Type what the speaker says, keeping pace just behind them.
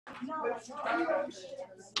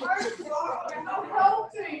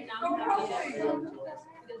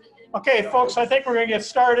Okay, folks, I think we're going to get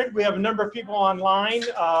started. We have a number of people online.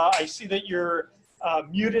 I see that you're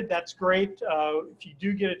muted. That's great. If you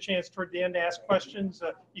do get a chance toward the end to ask questions,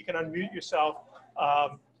 you can unmute yourself.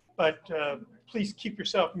 But please keep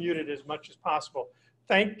yourself muted as much as possible.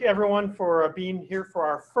 Thank everyone for being here for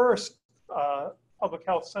our first public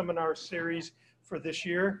health seminar series for this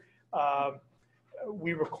year.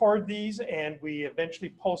 We record these and we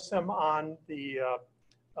eventually post them on the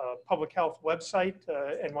public health website,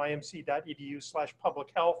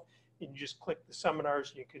 nymc.edu/publichealth. And you just click the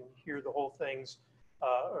seminars and you can hear the whole things,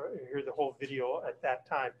 or hear the whole video at that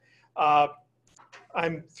time.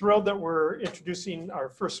 I'm thrilled that we're introducing our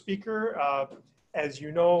first speaker. As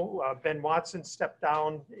you know, Ben Watson stepped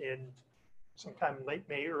down in sometime in late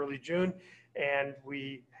May, early June, and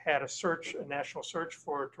we had a national search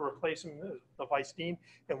to replace him as the vice dean.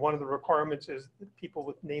 And one of the requirements is that people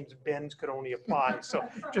with names Ben's could only apply. So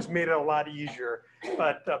just made it a lot easier.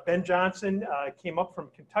 But Ben Johnson came up from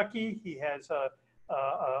Kentucky. He has a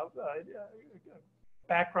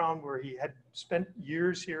background where he had spent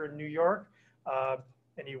years here in New York,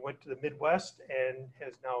 and he went to the Midwest and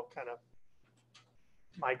has now kind of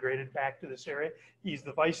migrated back to this area. He's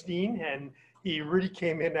the vice dean, and he really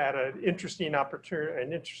came in at an interesting opportunity,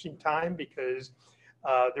 an interesting time, because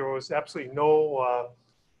there was absolutely no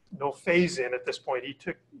phase in at this point. He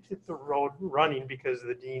hit the road running because of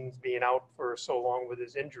the dean's being out for so long with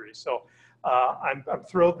his injuries. So I'm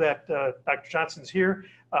thrilled that Dr. Johnson's here.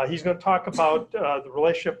 He's going to talk about the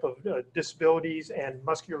relationship of disabilities and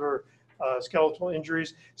musculoskeletal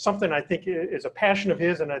injuries, something I think is a passion of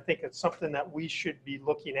his, and I think it's something that we should be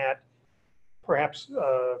looking at, perhaps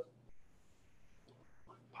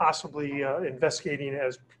possibly investigating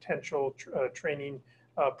as potential training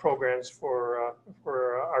programs for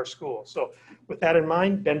our school. So with that in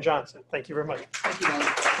mind, Ben Johnson, thank you very much. Thank you,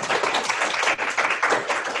 Mike.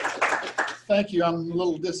 Thank you. I'm a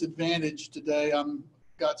little disadvantaged today.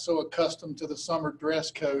 Got so accustomed to the summer dress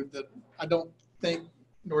code that I don't think,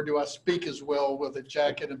 nor do I speak as well with a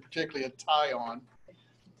jacket and particularly a tie on.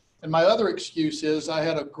 And my other excuse is I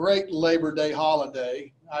had a great Labor Day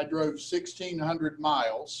holiday. I drove 1,600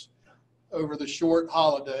 miles over the short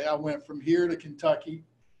holiday. I went from here to Kentucky,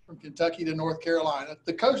 from Kentucky to North Carolina,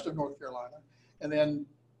 the coast of North Carolina, and then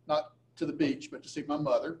not to the beach, but to see my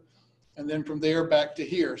mother. And then from there back to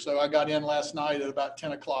here. So I got in last night at about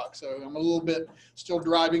 10 o'clock. So I'm a little bit still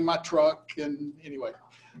driving my truck. And anyway,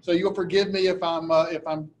 so you'll forgive me if I'm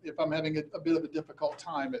having a bit of a difficult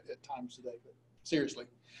time at times today, but seriously.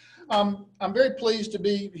 I'm very pleased to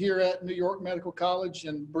be here at New York Medical College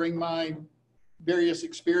and bring my various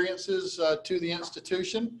experiences to the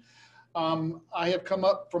institution. I have come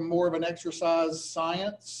up from more of an exercise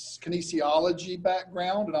science, kinesiology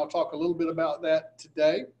background, and I'll talk a little bit about that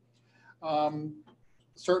today.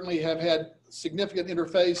 Certainly have had significant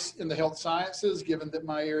interface in the health sciences, given that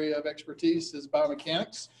my area of expertise is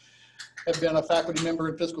biomechanics. Have been a faculty member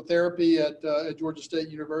in physical therapy at Georgia State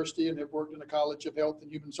University, and have worked in the College of Health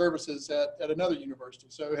and Human Services at another university.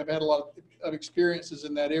 So have had a lot of experiences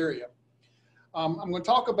in that area. I'm going to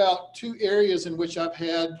talk about two areas in which I've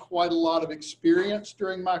had quite a lot of experience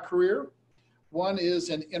during my career. One is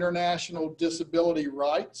in international disability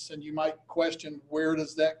rights, and you might question, where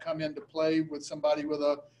does that come into play with somebody with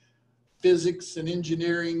a physics and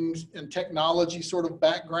engineering and technology sort of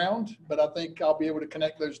background, but I think I'll be able to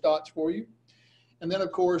connect those dots for you. And then,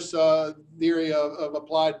 of course, the area of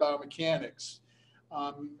applied biomechanics.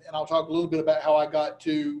 And I'll talk a little bit about how I got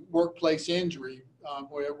to workplace injury,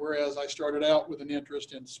 whereas I started out with an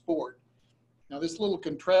interest in sport. Now, this little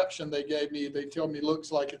contraption they gave me, they tell me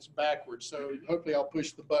looks like it's backwards, so hopefully I'll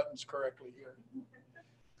push the buttons correctly here.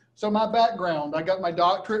 So my background, I got my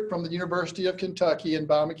doctorate from the University of Kentucky in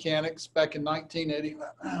biomechanics back in 1980,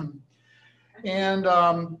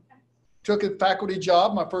 and took a faculty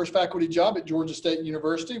job, my first faculty job at Georgia State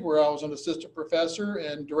University, where I was an assistant professor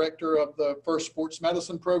and director of the first sports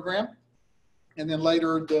medicine program, and then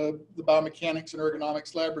later the biomechanics and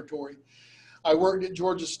ergonomics laboratory. I worked at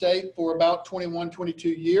Georgia State for about 21, 22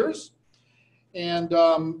 years, and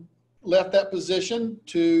left that position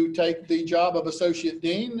to take the job of Associate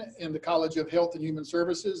Dean in the College of Health and Human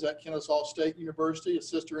Services at Kennesaw State University, a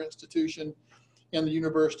sister institution in the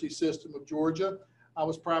university system of Georgia. I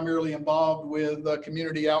was primarily involved with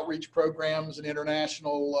community outreach programs and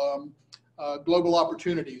international global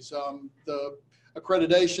opportunities. The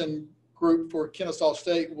accreditation group for Kennesaw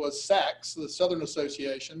State was SACS, the Southern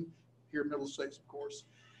Association, here in Middle States, of course.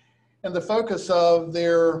 And the focus of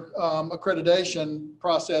their accreditation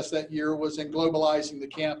process that year was in globalizing the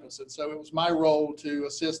campus. And so it was my role to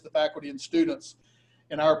assist the faculty and students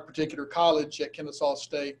in our particular college at Kennesaw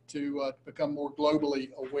State to become more globally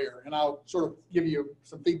aware. And I'll sort of give you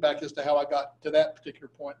some feedback as to how I got to that particular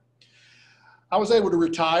point. I was able to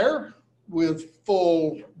retire with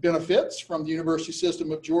full benefits from the University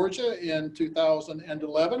System of Georgia in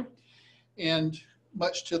 2011. And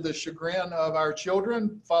much to the chagrin of our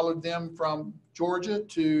children, followed them from Georgia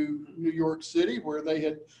to New York City, where they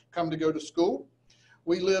had come to go to school.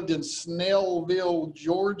 We lived in Snellville,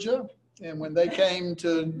 Georgia, and when they came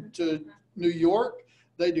to New York,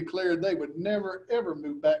 they declared they would never, ever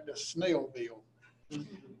move back to Snellville.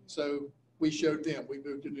 So we showed them, we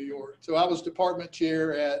moved to New York. So I was department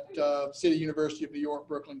chair at City University of New York,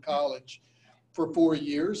 Brooklyn College for 4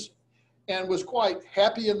 years, and was quite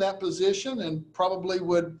happy in that position and probably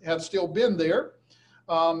would have still been there.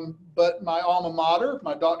 But my alma mater,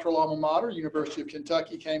 my doctoral alma mater, University of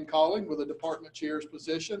Kentucky, came calling with a department chair's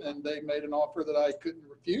position, and they made an offer that I couldn't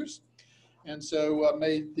refuse. And so I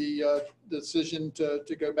made the decision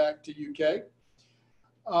to go back to UK.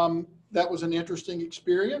 That was an interesting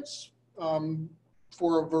experience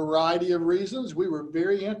for a variety of reasons. We were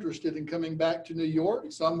very interested in coming back to New York.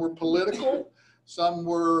 Some were political, some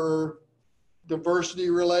were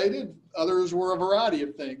diversity related, others were a variety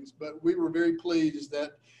of things, but we were very pleased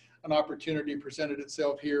that an opportunity presented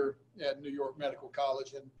itself here at New York Medical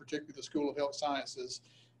College, and particularly the School of Health Sciences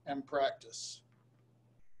and Practice.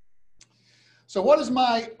 So what is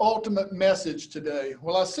my ultimate message today?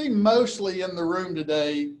 Well, I see mostly in the room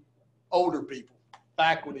today older people,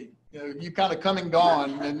 faculty. You kind of come and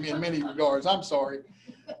gone in many regards. I'm sorry.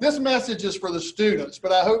 This message is for the students,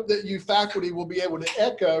 but I hope that you faculty will be able to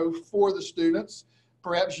echo for the students,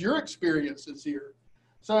 perhaps your experiences here.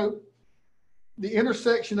 So the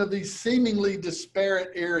intersection of these seemingly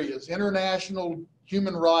disparate areas, international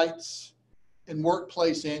human rights and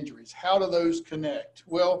workplace injuries, how do those connect?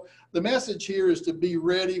 Well, the message here is to be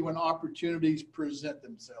ready when opportunities present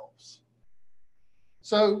themselves.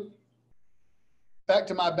 So back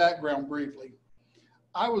to my background briefly.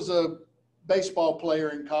 I was a baseball player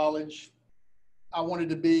in college. I wanted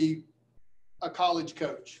to be a college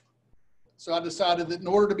coach. So I decided that in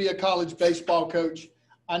order to be a college baseball coach,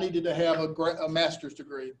 I needed to have a master's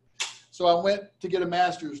degree. So I went to get a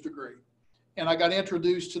master's degree, and I got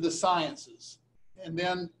introduced to the sciences. And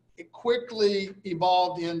then it quickly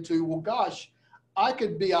evolved into, well, gosh, I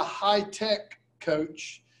could be a high-tech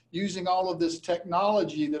coach using all of this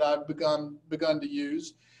technology that I've begun to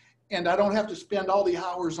use, and I don't have to spend all the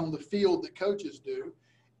hours on the field that coaches do.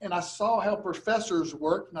 And I saw how professors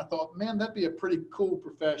worked, and I thought, man, that'd be a pretty cool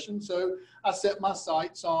profession. So I set my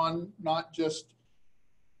sights on not just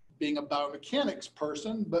being a biomechanics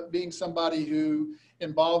person, but being somebody who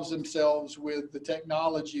involves themselves with the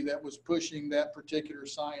technology that was pushing that particular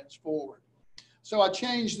science forward. So I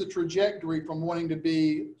changed the trajectory from wanting to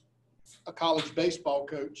be a college baseball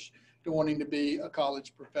coach to wanting to be a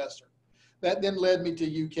college professor. That then led me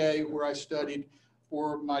to UK, where I studied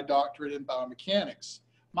for my doctorate in biomechanics.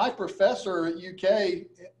 My professor at UK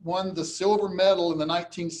won the silver medal in the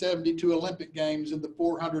 1972 Olympic Games in the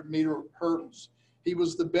 400-meter hurdles. He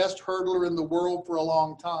was the best hurdler in the world for a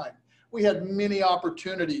long time. We had many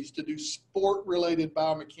opportunities to do sport-related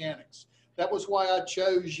biomechanics. That was why I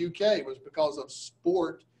chose UK, was because of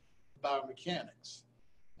sport biomechanics.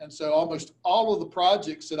 And so almost all of the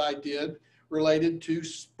projects that I did related to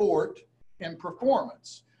sport and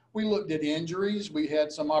performance. We looked at injuries. We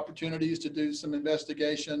had some opportunities to do some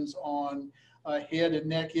investigations on head and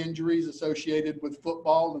neck injuries associated with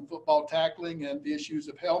football and football tackling and the issues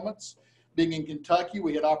of helmets. Being in Kentucky,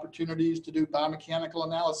 we had opportunities to do biomechanical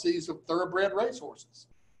analyses of thoroughbred racehorses.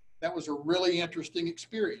 That was a really interesting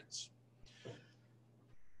experience.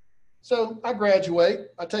 So I graduate,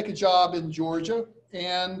 I take a job in Georgia,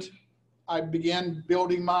 and I began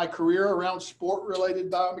building my career around sport-related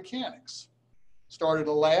biomechanics. Started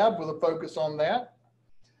a lab with a focus on that.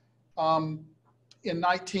 In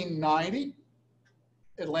 1990,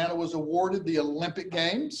 Atlanta was awarded the Olympic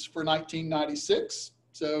Games for 1996.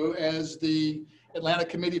 So as the Atlanta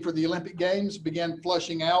Committee for the Olympic Games began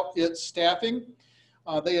flushing out its staffing,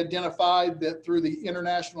 they identified that through the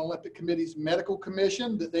International Olympic Committee's Medical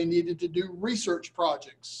Commission that they needed to do research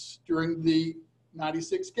projects during the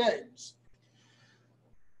 96 Games.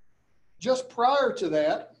 Just prior to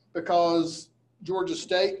that, because Georgia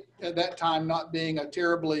State at that time not being a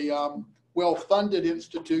terribly well-funded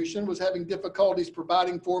institution was having difficulties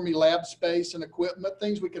providing for me lab space and equipment,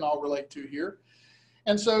 things we can all relate to here.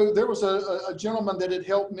 And so there was a gentleman that had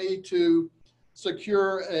helped me to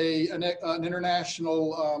secure an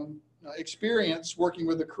international experience working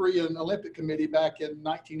with the Korean Olympic Committee back in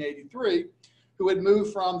 1983, who had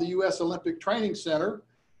moved from the U.S. Olympic Training Center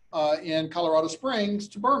in Colorado Springs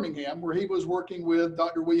to Birmingham, where he was working with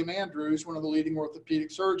Dr. William Andrews, one of the leading orthopedic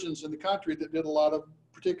surgeons in the country that did a lot of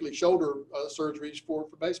particularly shoulder surgeries for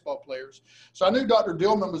baseball players. So I knew Dr.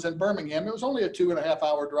 Dillman was in Birmingham. It was only a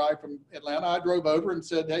 2.5-hour drive from Atlanta. I drove over and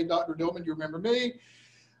said, hey, Dr. Dillman, you remember me?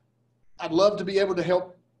 I'd love to be able to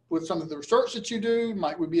help with some of the research that you do.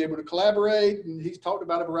 Might we be able to collaborate? And he's talked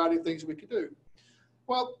about a variety of things we could do.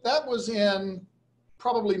 Well, that was in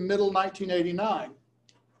probably middle 1989.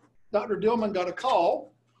 Dr. Dillman got a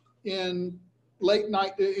call in late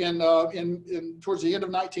night, towards the end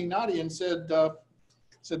of 1990, and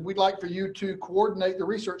said, we'd like for you to coordinate the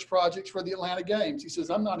research projects for the Atlanta Games. He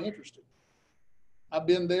says, I'm not interested. I've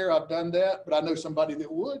been there, I've done that, but I know somebody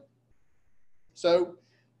that would. So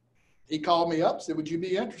he called me up, said, would you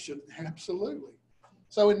be interested? Absolutely.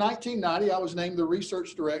 So in 1990, I was named the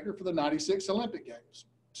research director for the 96 Olympic Games,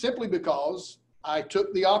 simply because I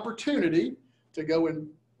took the opportunity to go and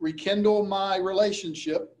rekindle my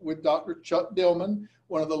relationship with Dr. Chuck Dillman,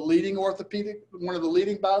 one of the leading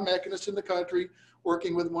biomechanists in the country,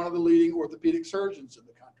 working with one of the leading orthopedic surgeons in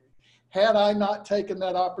the country. Had I not taken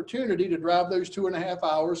that opportunity to drive those 2.5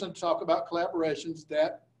 hours and talk about collaborations,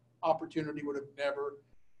 that opportunity would have never,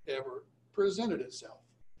 ever presented itself.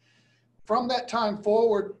 From that time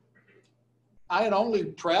forward, I had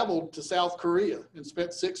only traveled to South Korea and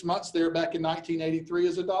spent 6 months there back in 1983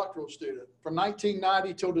 as a doctoral student. From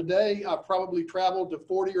 1990 till today, I've probably traveled to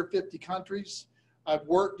 40 or 50 countries. I've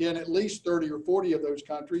worked in at least 30 or 40 of those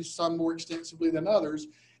countries, some more extensively than others,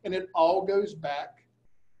 and it all goes back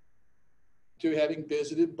to having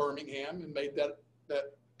visited Birmingham and made that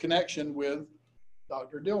connection with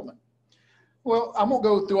Dr. Dillman. Well, I won't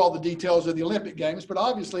go through all the details of the Olympic Games, but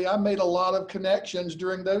obviously I made a lot of connections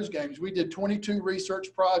during those games. We did 22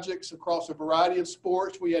 research projects across a variety of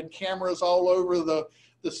sports. We had cameras all over the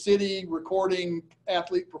city recording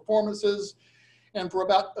athlete performances. And for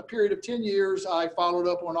about a period of 10 years, I followed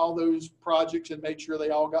up on all those projects and made sure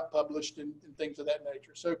they all got published and things of that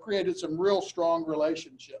nature. So it created some real strong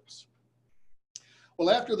relationships.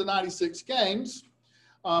 Well, after the 96 games,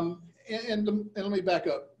 and let me back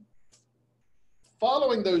up.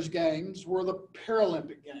 Following those games were the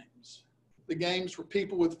Paralympic Games, the games for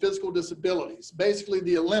people with physical disabilities, basically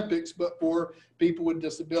the Olympics, but for people with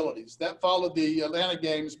disabilities. That followed the Atlanta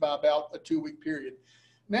Games by about a 2-week period.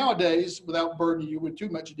 Nowadays, without burdening you with too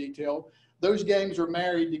much detail, those games are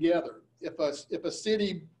married together. If a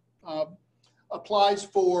city applies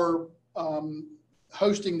for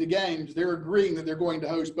hosting the games, they're agreeing that they're going to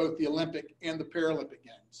host both the Olympic and the Paralympic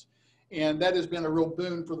Games. And that has been a real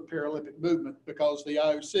boon for the Paralympic movement because the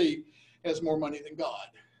IOC has more money than God.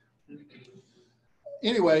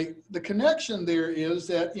 Anyway, the connection there is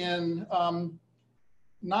that in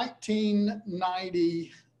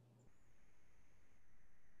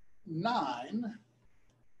 1999,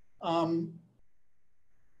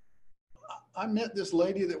 I met this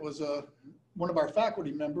lady that was one of our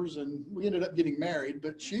faculty members, and we ended up getting married,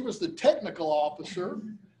 but she was the technical officer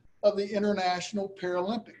of the International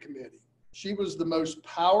Paralympic Committee. She was the most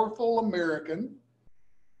powerful American.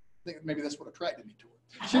 I think maybe that's what attracted me to her.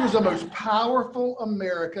 She was the most powerful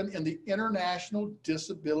American in the international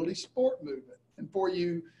disability sport movement. And for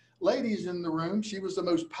you ladies in the room, she was the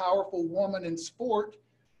most powerful woman in sport,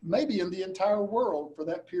 maybe in the entire world for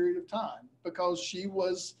that period of time, because she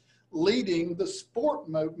was leading the sport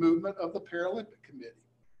movement of the Paralympic Committee.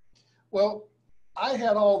 Well, I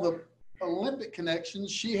had all the Olympic connections.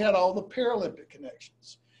 She had all the Paralympic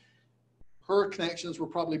connections. Her connections were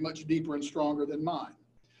probably much deeper and stronger than mine.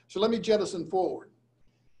 So let me jettison forward.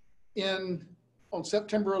 On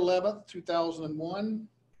September 11th, 2001,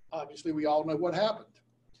 obviously we all know what happened.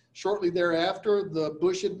 Shortly thereafter, the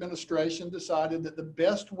Bush administration decided that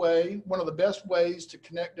one of the best ways to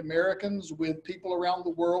connect Americans with people around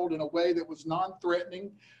the world in a way that was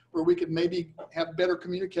non-threatening, where we could maybe have better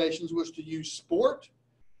communications, was to use sport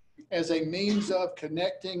as a means of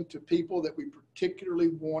connecting to people that we particularly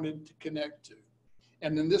wanted to connect to.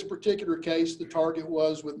 And in this particular case, the target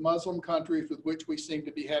was with Muslim countries with which we seem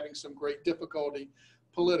to be having some great difficulty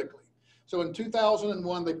politically. So in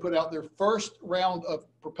 2001, they put out their first round of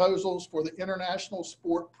proposals for the International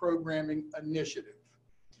Sport Programming Initiative.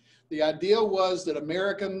 The idea was that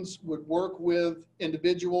Americans would work with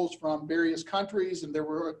individuals from various countries, and there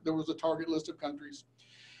was a target list of countries.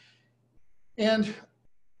 And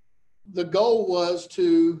the goal was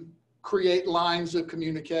to create lines of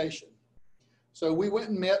communication. So we went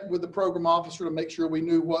and met with the program officer to make sure we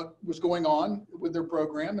knew what was going on with their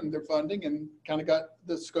program and their funding, and kind of got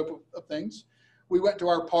the scope of things. We went to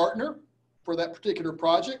our partner for that particular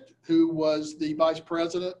project, who was the vice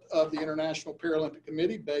president of the International Paralympic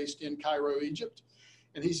Committee based in Cairo, Egypt.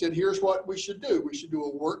 And he said, here's what we should do. We should do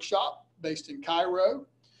a workshop based in Cairo.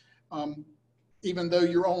 Even though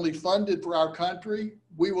you're only funded for our country,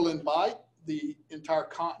 we will invite the entire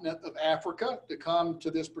continent of Africa to come to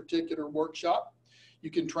this particular workshop. You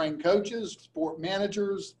can train coaches, sport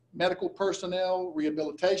managers, medical personnel,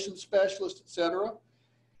 rehabilitation specialists, etc.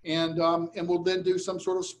 And we'll then do some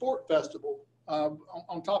sort of sport festival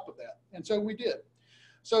on top of that. And so we did.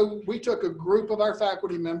 So we took a group of our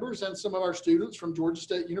faculty members and some of our students from Georgia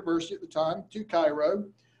State University at the time to Cairo.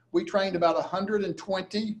 We trained about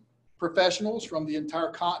 120 professionals from the entire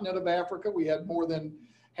continent of Africa. We had more than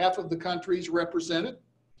half of the countries represented.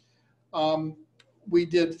 We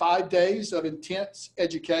did 5 days of intense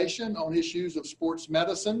education on issues of sports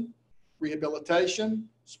medicine, rehabilitation,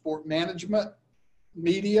 sport management,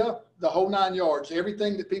 media, the whole 9 yards,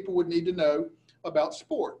 everything that people would need to know about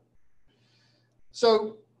sport.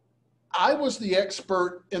 So I was the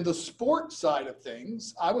expert in the sport side of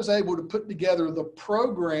things. I was able to put together the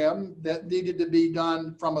program that needed to be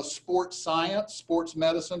done from a sports science, sports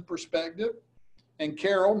medicine perspective. And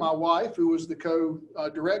Carol, my wife, who was the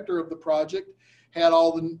co-director of the project, had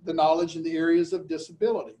all the knowledge in the areas of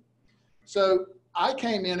disability. So I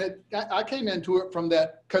came into it from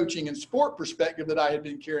that coaching and sport perspective that I had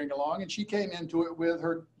been carrying along, and she came into it with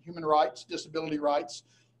her human rights, disability rights,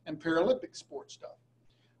 and Paralympic sport stuff.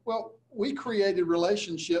 Well, we created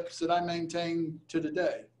relationships that I maintain to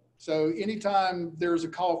today. So anytime there's a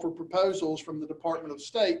call for proposals from the Department of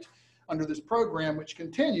State under this program, which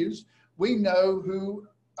continues, we know who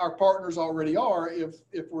our partners already are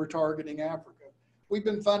if we're targeting Africa. We've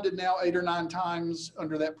been funded now 8 or 9 times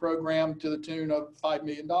under that program to the tune of $5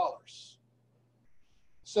 million.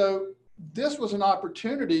 So this was an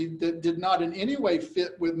opportunity that did not in any way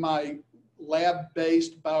fit with my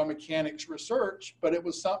lab-based biomechanics research, but it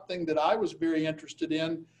was something that I was very interested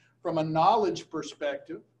in from a knowledge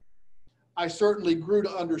perspective. I certainly grew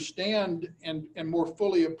to understand and more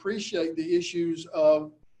fully appreciate the issues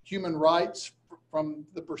of human rights from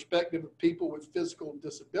the perspective of people with physical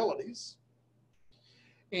disabilities,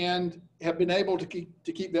 and have been able to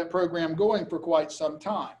keep that program going for quite some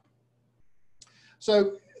time.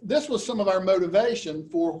 So this was some of our motivation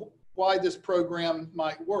for why this program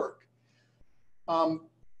might work.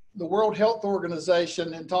 The World Health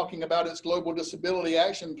Organization, in talking about its Global Disability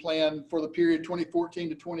Action Plan for the period 2014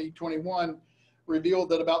 to 2021, revealed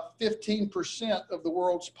that about 15% of the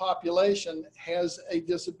world's population has a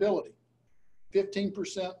disability.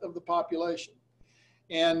 15% of the population.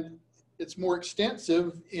 And it's more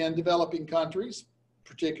extensive in developing countries,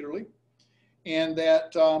 particularly, and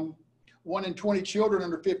that 1 in 20 children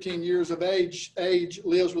under 15 years of age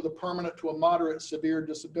lives with a permanent to a moderate severe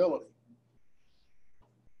disability.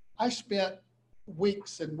 I spent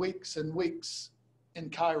weeks and weeks and weeks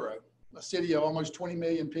in Cairo, a city of almost 20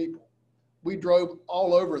 million people. We drove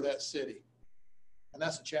all over that city, and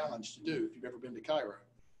that's a challenge to do if you've ever been to Cairo.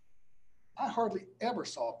 I hardly ever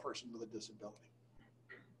saw a person with a disability.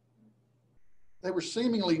 They were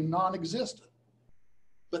seemingly non-existent,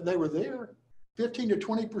 but they were there. 15 to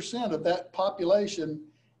 20% of that population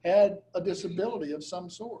had a disability of some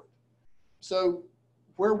sort. So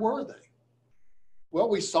where were they? Well,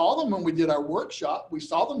 we saw them when we did our workshop. We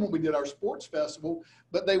saw them when we did our sports festival,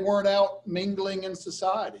 but they weren't out mingling in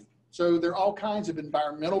society. So there are all kinds of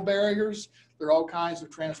environmental barriers. There are all kinds of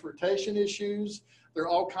transportation issues. There are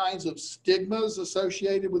all kinds of stigmas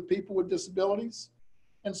associated with people with disabilities.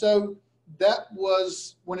 And so that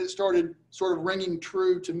was when it started sort of ringing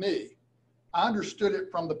true to me. I understood it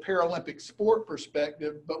from the Paralympic sport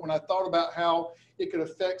perspective, but when I thought about how it could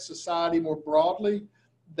affect society more broadly,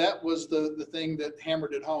 that was the thing that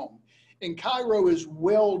hammered it home. And Cairo is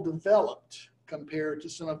well developed compared to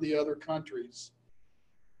some of the other countries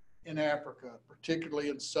in Africa, particularly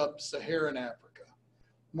in sub-Saharan Africa.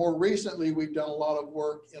 More recently, we've done a lot of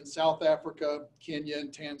work in South Africa, Kenya,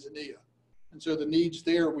 and Tanzania. And so the needs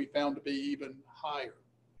there we found to be even higher.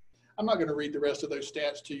 I'm not going to read the rest of those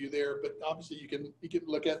stats to you there, but obviously you can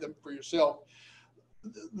look at them for yourself.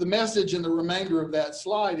 The message in the remainder of that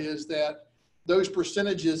slide is that those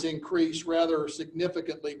percentages increase rather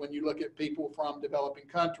significantly when you look at people from developing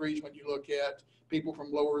countries, when you look at people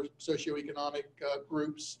from lower socioeconomic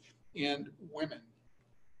groups, and women.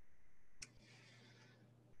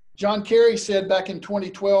 John Kerry said back in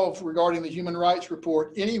 2012 regarding the Human Rights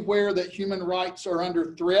Report, anywhere that human rights are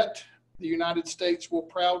under threat, the United States will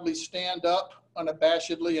proudly stand up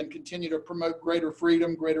unabashedly and continue to promote greater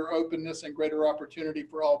freedom, greater openness, and greater opportunity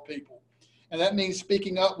for all people. And that means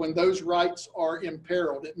speaking up when those rights are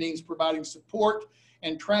imperiled. It means providing support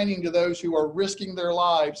and training to those who are risking their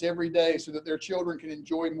lives every day so that their children can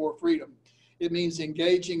enjoy more freedom. It means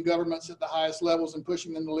engaging governments at the highest levels and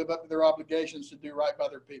pushing them to live up to their obligations to do right by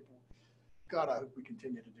their people. God, I hope we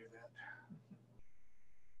continue to do that.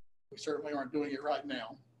 We certainly aren't doing it right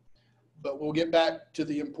now, but we'll get back to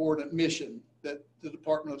the important mission that the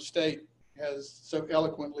Department of State has so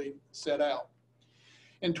eloquently set out.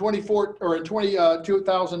 In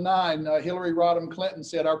 2009, Hillary Rodham Clinton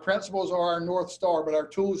said, "Our principles are our North Star, but our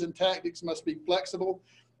tools and tactics must be flexible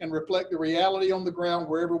and reflect the reality on the ground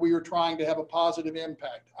wherever we are trying to have a positive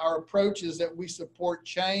impact. Our approach is that we support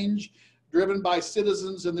change driven by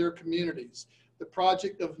citizens and their communities. The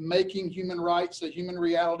project of making human rights a human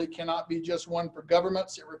reality cannot be just one for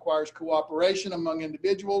governments. It requires cooperation among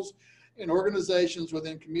individuals and organizations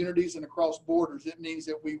within communities and across borders. It means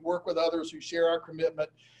that we work with others who share our commitment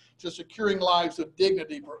to securing lives of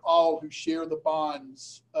dignity for all who share the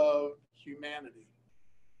bonds of humanity."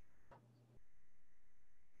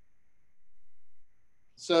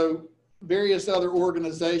 So various other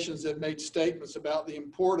organizations have made statements about the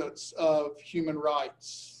importance of human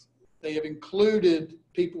rights. They have included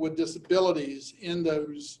people with disabilities in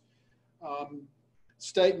those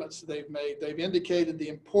statements they've made. They've indicated the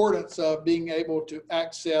importance of being able to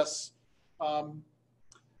access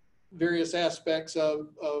various aspects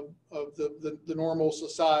of the normal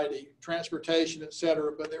society, transportation, et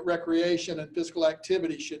cetera, but that recreation and physical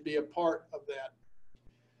activity should be a part of that.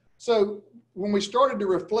 So when we started to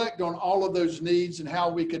reflect on all of those needs and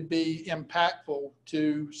how we could be impactful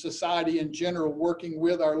to society in general, working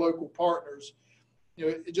with our local partners,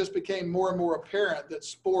 it just became more and more apparent that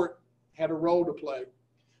sport had a role to play.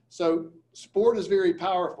 So sport is very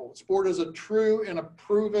powerful. Sport is a true and a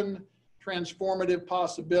proven transformative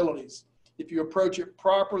possibilities. If you approach it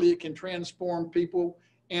properly, it can transform people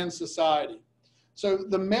and society. So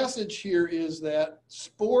the message here is that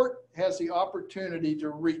sport has the opportunity to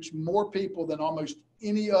reach more people than almost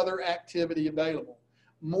any other activity available.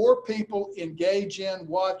 More people engage in,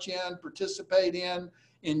 watch in, participate in,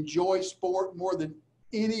 enjoy sport more than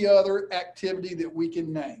any other activity that we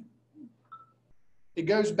can name. It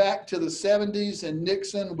goes back to the 70s and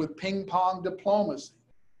Nixon with ping pong diplomacy.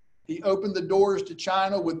 He opened the doors to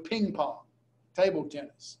China with ping pong, table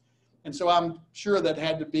tennis. And so I'm sure that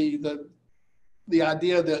had to be the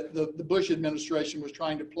idea that the Bush administration was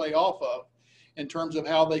trying to play off of in terms of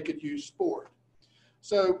how they could use sport.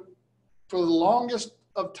 So for the longest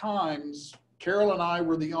of times, Carol and I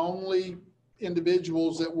were the only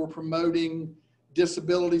individuals that were promoting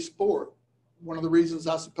disability sport. One of the reasons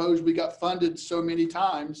I suppose we got funded so many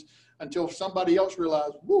times until somebody else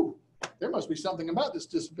realized, whoo, there must be something about this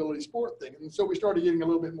disability sport thing. And so we started getting a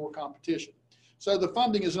little bit more competition. So the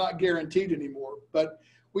funding is not guaranteed anymore, but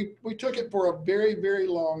we took it for a very, very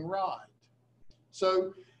long ride.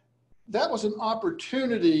 So that was an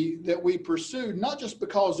opportunity that we pursued, not just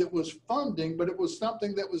because it was funding, but it was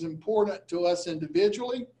something that was important to us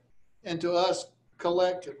individually and to us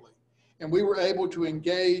collectively. And we were able to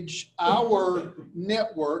engage our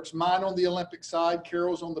networks, mine on the Olympic side,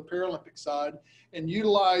 Carol's on the Paralympic side, and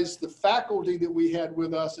utilize the faculty that we had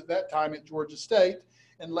with us at that time at Georgia State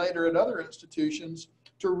and later at other institutions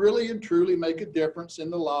to really and truly make a difference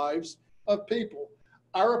in the lives of people.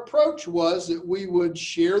 Our approach was that we would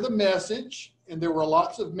share the message, and there were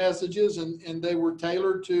lots of messages, and they were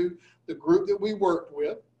tailored to the group that we worked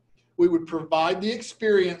with. We would provide the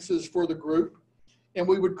experiences for the group, and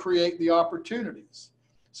we would create the opportunities.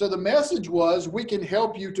 So the message was, we can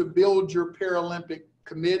help you to build your Paralympic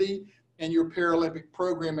committee and your Paralympic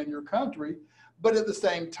program in your country, but at the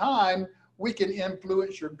same time, we can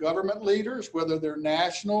influence your government leaders, whether they're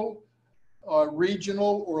national,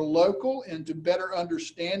 regional, or local, into better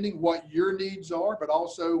understanding what your needs are, but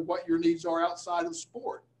also what your needs are outside of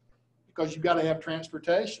sport, because you've got to have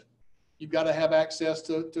transportation. You've got to have access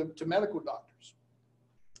to medical doctors.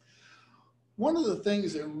 One of the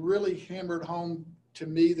things that really hammered home to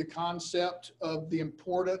me the concept of the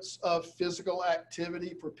importance of physical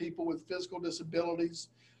activity for people with physical disabilities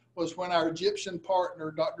was when our Egyptian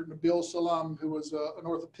partner, Dr. Nabil Salam, who was an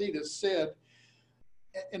orthopedist, said,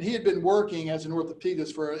 and he had been working as an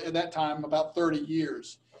orthopedist for, at that time, about 30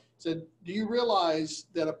 years, said, do you realize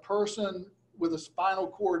that a person with a spinal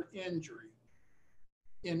cord injury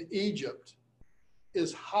in Egypt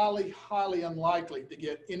is highly, highly unlikely to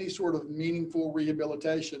get any sort of meaningful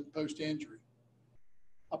rehabilitation post-injury?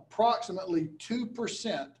 Approximately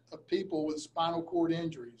 2% of people with spinal cord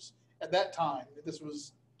injuries at that time, this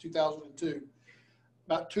was 2002,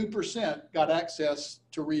 about 2% got access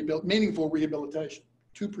to meaningful rehabilitation,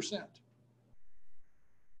 2%.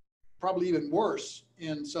 Probably even worse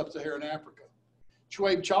in sub-Saharan Africa.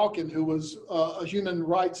 Chouaib Chalkin, who was a human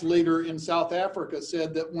rights leader in South Africa,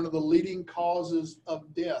 said that one of the leading causes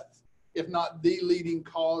of death, if not the leading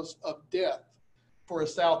cause of death for a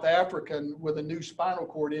South African with a new spinal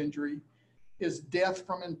cord injury, is death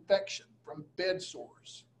from infection, from bed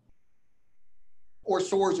sores, or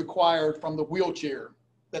sores acquired from the wheelchair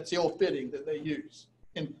that's ill-fitting that they use.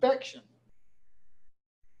 Infection.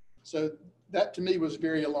 So that to me was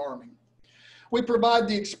very alarming. We provide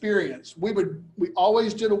the experience. We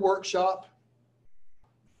always did a workshop.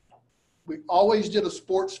 We always did a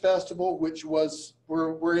sports festival, which was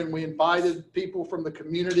wherein we invited people from the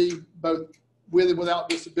community, both with and without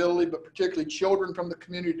disability, but particularly children from the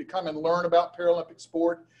community, to come and learn about Paralympic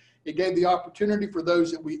sport. It gave the opportunity for those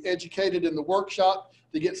that we educated in the workshop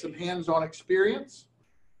to get some hands-on experience.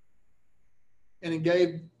 And it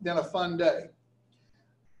gave them a fun day.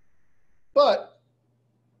 But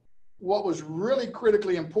what was really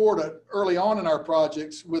critically important early on in our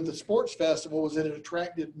projects with the sports festival was that it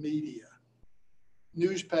attracted media.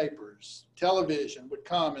 Newspapers, television would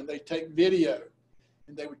come and they'd take video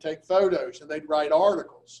and they would take photos and they'd write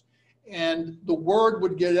articles. And the word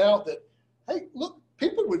would get out that, hey, look,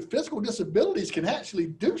 people with physical disabilities can actually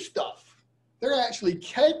do stuff. They're actually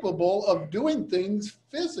capable of doing things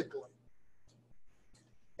physically.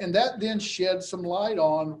 And that then sheds some light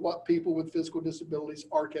on what people with physical disabilities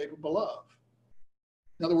are capable of.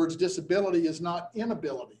 In other words, disability is not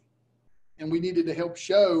inability. And we needed to help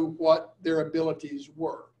show what their abilities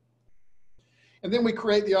were. And then we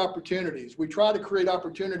create the opportunities. We try to create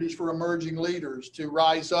opportunities for emerging leaders to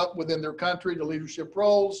rise up within their country to leadership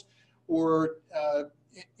roles, or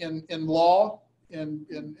in law, and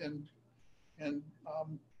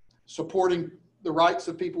supporting the rights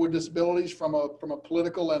of people with disabilities from a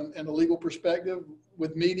political and a legal perspective,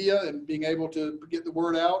 with media and being able to get the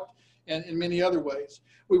word out, and in many other ways.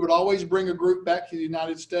 We would always bring a group back to the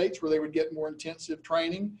United States where they would get more intensive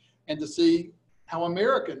training and to see how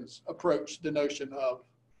Americans approach the notion of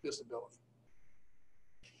disability.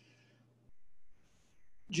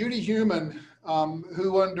 Judy Heumann,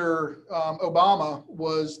 who under Obama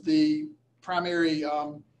was the primary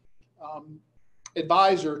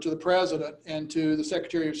advisor to the president and to the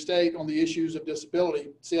Secretary of State on the issues of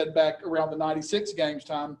disability, said back around the '96 games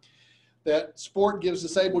time that sport gives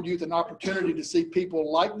disabled youth an opportunity to see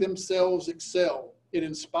people like themselves excel. It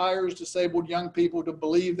inspires disabled young people to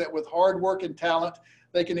believe that with hard work and talent,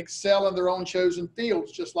 they can excel in their own chosen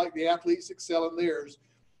fields, just like the athletes excel in theirs.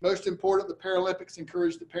 Most important, the Paralympics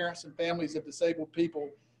encourage the parents and families of disabled people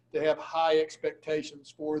to have high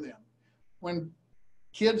expectations for them. When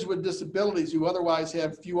kids with disabilities who otherwise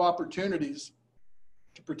have few opportunities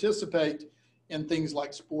to participate in things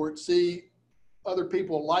like sports see other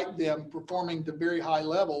people like them performing to very high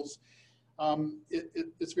levels,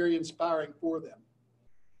 it's very inspiring for them.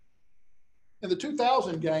 In the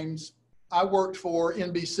 2000 games, I worked for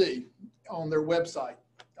NBC on their website.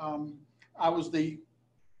 I was the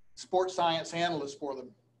sports science analyst for them.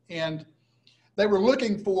 And they were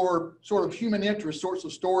looking for sort of human interest sorts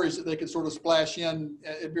of stories that they could sort of splash in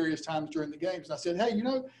at various times during the games. And I said, hey, you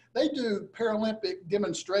know, they do Paralympic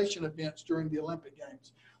demonstration events during the Olympic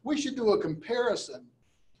Games. We should do a comparison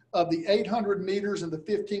of the 800 meters and the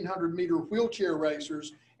 1500 meter wheelchair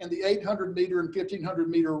racers and the 800 meter and 1500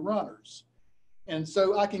 meter runners. And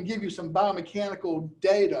so I can give you some biomechanical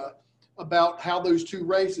data about how those two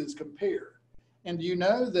races compare. And do you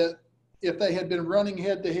know that if they had been running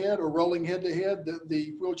head to head or rolling head to head,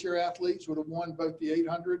 the wheelchair athletes would have won both the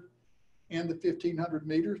 800 and the 1500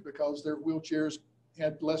 meters because their wheelchairs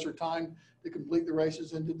had lesser time to complete the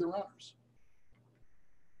races than did the runners.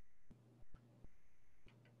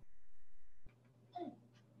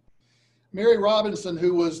 Mary Robinson,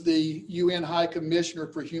 who was the UN High Commissioner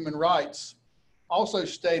for Human Rights, also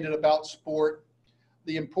stated about sport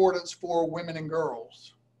the importance for women and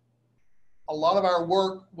girls. A lot of our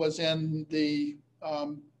work was in the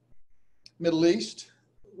Middle East,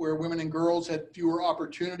 where women and girls had fewer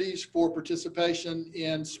opportunities for participation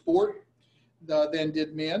in sport than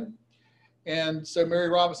did men. And so Mary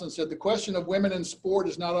Robinson said, the question of women in sport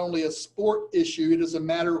is not only a sport issue, it is a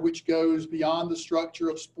matter which goes beyond the structure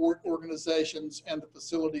of sport organizations and the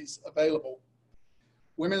facilities available.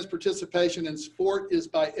 Women's participation in sport is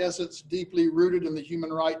by essence deeply rooted in the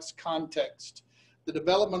human rights context. The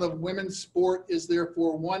development of women's sport is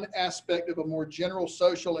therefore one aspect of a more general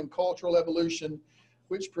social and cultural evolution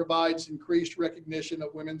which provides increased recognition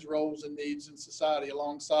of women's roles and needs in society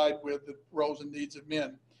alongside with the roles and needs of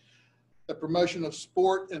men. The promotion of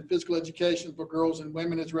sport and physical education for girls and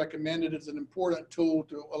women is recommended as an important tool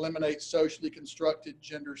to eliminate socially constructed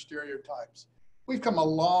gender stereotypes. We've come a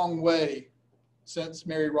long way since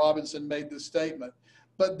Mary Robinson made this statement,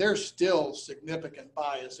 but there's still significant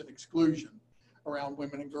bias and exclusion around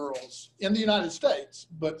women and girls in the United States,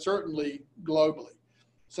 but certainly globally.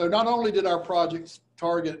 So not only did our projects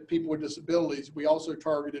target people with disabilities, we also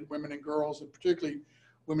targeted women and girls, and particularly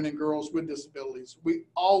women and girls with disabilities. We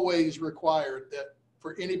always required that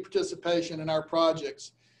for any participation in our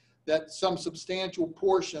projects, that some substantial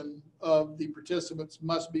portion of the participants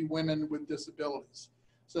must be women with disabilities.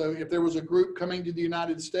 So if there was a group coming to the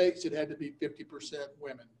United States, it had to be 50%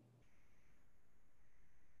 women.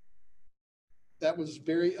 That was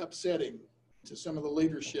very upsetting to some of the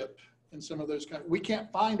leadership and some of those kinds. We can't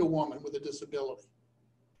find a woman with a disability.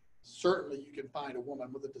 Certainly you can find a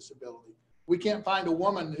woman with a disability. We can't find a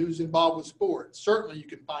woman who's involved with sport. Certainly you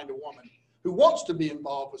can find a woman who wants to be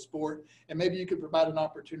involved with sport, and maybe you could provide an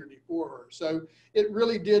opportunity for her. So it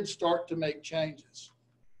really did start to make changes.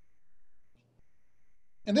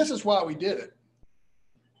 And this is why we did it.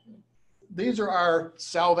 These are our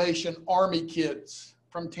Salvation Army kids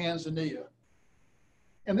from Tanzania.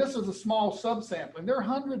 And this is a small subsampling. There are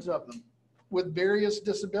hundreds of them with various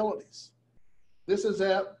disabilities. This is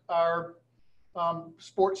at our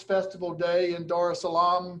sports festival day in Dar es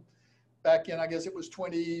Salaam back in, I guess it was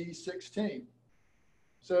 2016.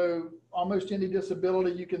 So almost any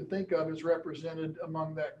disability you can think of is represented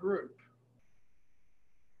among that group.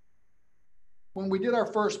 When we did our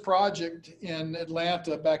first project in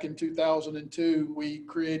Atlanta back in 2002, we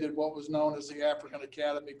created what was known as the African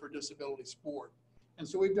Academy for Disability Sport. And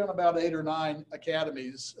so we've done about 8 or 9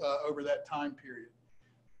 academies over that time period.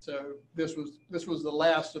 So this was the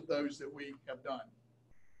last of those that we have done.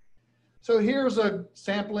 So here's a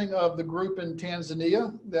sampling of the group in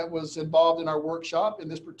Tanzania that was involved in our workshop. In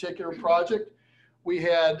this particular project, we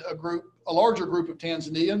had a larger group of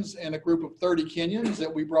Tanzanians and a group of 30 Kenyans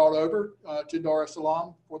that we brought over to Dar es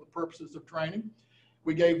Salaam for the purposes of training.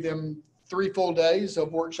 We gave them 3 full days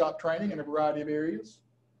of workshop training in a variety of areas.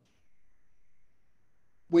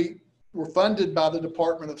 We were funded by the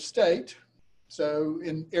Department of State. So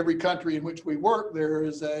in every country in which we work, there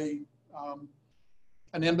is an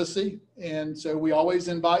embassy. And so we always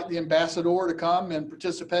invite the ambassador to come and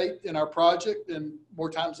participate in our project. And more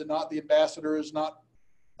times than not, the ambassador is not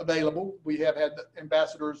available. We have had the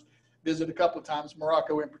ambassadors visit a couple of times,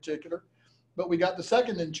 Morocco in particular. But we got the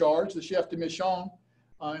second in charge, the chef de mission,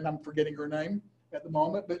 and I'm forgetting her name at the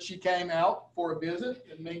moment, but she came out for a visit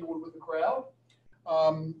and mingled with the crowd.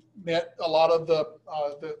 Met a lot of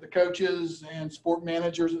the coaches and sport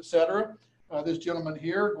managers, et cetera. This gentleman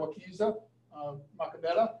here, Gwakiza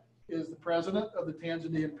Makabeta, is the president of the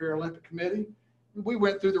Tanzanian Paralympic Committee. We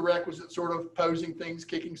went through the requisite sort of posing things,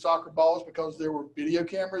 kicking soccer balls, because there were video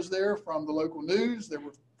cameras there from the local news. There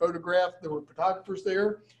were photographers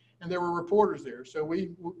there, and there were reporters there. So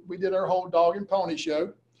we did our whole dog and pony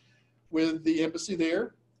show with the embassy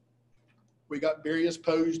there. We got various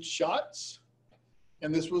posed shots.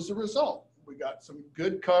 And this was the result. We got some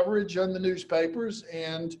good coverage on the newspapers,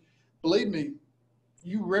 and believe me,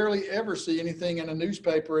 you rarely ever see anything in a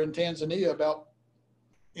newspaper in Tanzania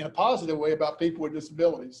in a positive way about people with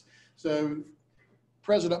disabilities. So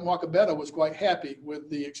President Mwakabeta was quite happy with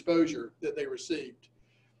the exposure that they received.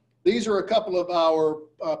 These are a couple of our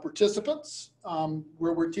participants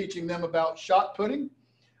where we're teaching them about shot putting.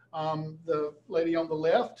 The lady on the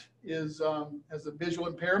left has a visual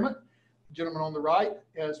impairment. Gentleman on the right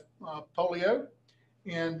has polio,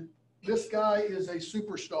 and this guy is a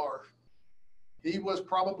superstar. He was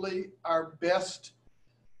probably our best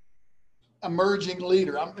emerging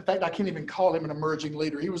leader. In fact, I can't even call him an emerging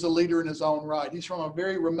leader. He was a leader in his own right. He's from a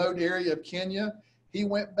very remote area of Kenya. He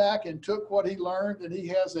went back and took what he learned, and he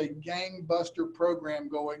has a gangbuster program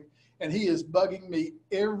going, and he is bugging me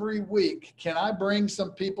every week. Can I bring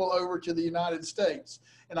some people over to the United States?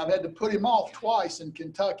 And I've had to put him off twice in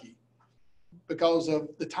Kentucky because of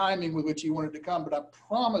the timing with which he wanted to come. But I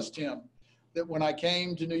promised him that when I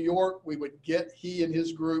came to New York, we would get he and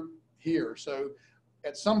his group here. So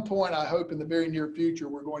at some point, I hope in the very near future,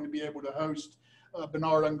 we're going to be able to host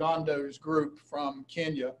Bernard Ngando's group from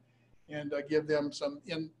Kenya and give them some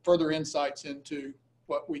further insights into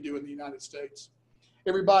what we do in the United States.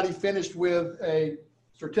 Everybody finished with a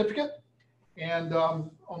certificate. And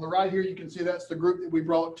on the right here, you can see that's the group that we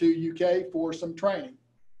brought to UK for some training.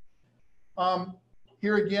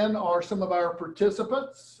 Here again are some of our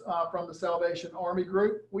participants from the Salvation Army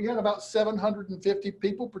group. We had about 750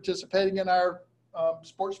 people participating in our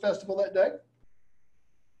sports festival that day.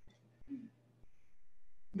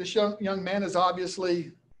 This young man is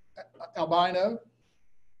obviously albino,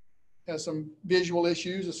 has some visual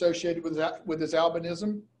issues associated with his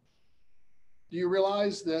albinism. Do you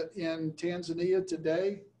realize that in Tanzania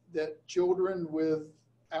today, that children with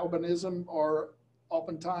albinism are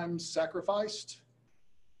oftentimes sacrificed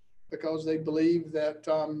because they believe that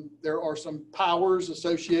there are some powers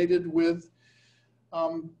associated with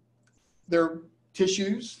their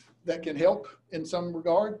tissues that can help in some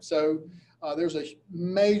regard? So there's a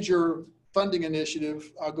major funding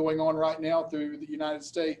initiative going on right now through the United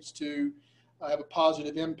States to have a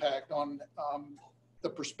positive impact on the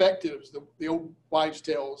perspectives, the old wives'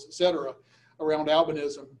 tales, et cetera, around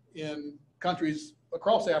albinism in countries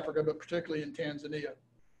across Africa, but particularly in Tanzania.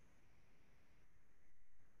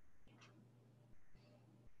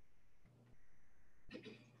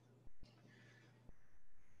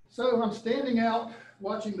 So I'm standing out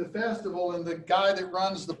watching the festival, and the guy that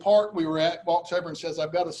runs the park we were at walks over and says,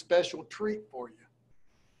 "I've got a special treat for you."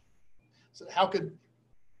 I said, how could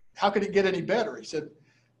it get any better? He said,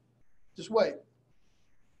 "Just wait."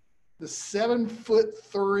 The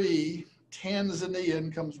 7'3"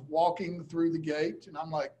 Tanzanian comes walking through the gate, and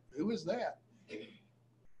I'm like, "Who is that?"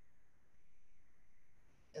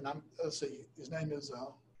 And let's see, his name is, I'm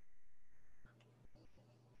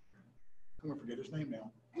gonna forget his name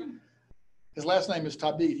now. His last name is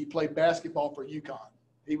Tabid. He played basketball for UConn.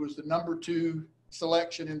 He was the #2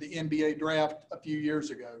 selection in the NBA draft a few years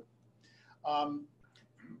ago.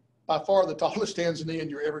 By far the tallest Tanzanian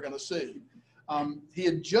you're ever going to see. He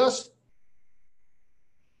had just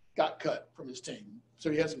got cut from his team,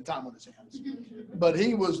 so he had some time on his hands. But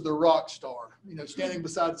he was the rock star. You know, standing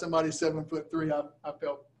beside somebody 7'3", I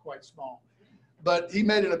felt quite small. But he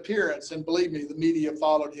made an appearance, and believe me, the media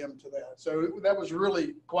followed him to that. So that was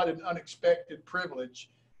really quite an unexpected privilege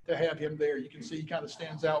to have him there. You can see he kind of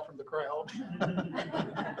stands out from the crowd.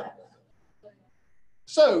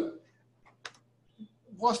 So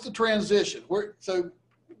what's the transition? Where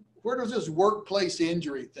does this workplace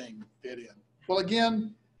injury thing fit in? Well,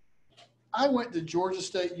 again, I went to Georgia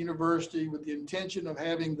State University with the intention of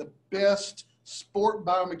having the best sport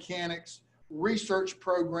biomechanics research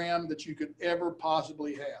program that you could ever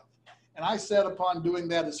possibly have. And I set upon doing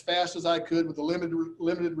that as fast as I could with the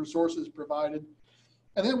limited resources provided.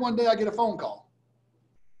 And then one day I get a phone call.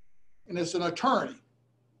 And it's an attorney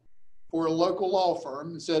for a local law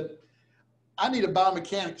firm and said, "I need a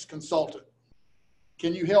biomechanics consultant.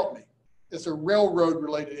 Can you help me? It's a railroad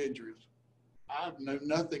related injury." I know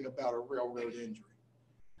nothing about a railroad injury.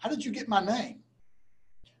 "How did you get my name?"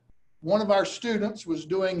 One of our students was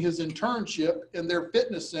doing his internship in their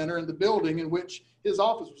fitness center in the building in which his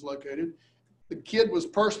office was located. The kid was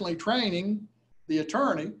personally training the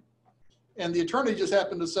attorney, and the attorney just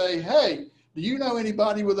happened to say, "Hey, do you know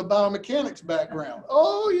anybody with a biomechanics background?"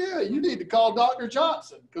 "Oh yeah, you need to call Dr.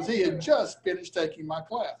 Johnson," because he had just finished taking my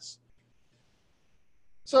class.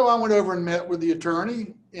 So I went over and met with the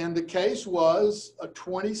attorney, and the case was a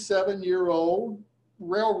 27-year-old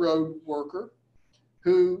railroad worker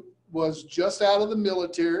who was just out of the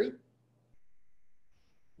military,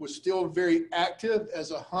 was still very active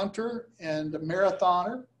as a hunter and a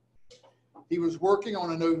marathoner. He was working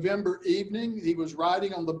on a November evening. He was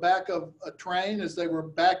riding on the back of a train as they were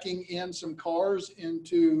backing in some cars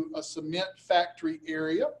into a cement factory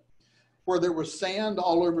area where there was sand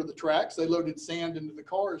all over the tracks. They loaded sand into the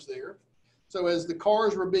cars there. So as the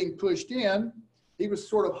cars were being pushed in, he was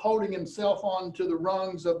sort of holding himself onto the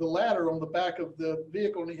rungs of the ladder on the back of the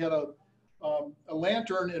vehicle, and he had a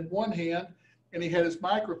lantern in one hand, and he had his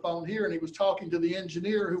microphone here, and he was talking to the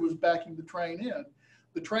engineer who was backing the train in.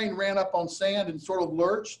 The train ran up on sand and sort of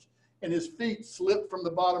lurched, and his feet slipped from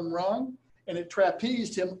the bottom rung, and it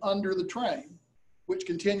trapezed him under the train, which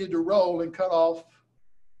continued to roll and cut off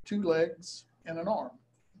 2 legs and an arm.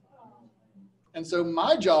 And so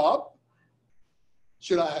my job,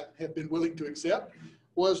 should I have been willing to accept,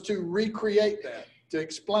 was to recreate that, to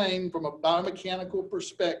explain from a biomechanical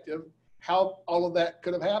perspective how all of that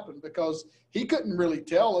could have happened, because he couldn't really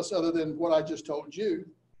tell us other than what I just told you.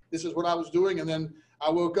 This is what I was doing, and then I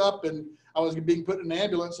woke up and I was being put in an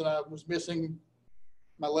ambulance and I was missing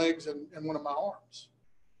my legs and one of my arms.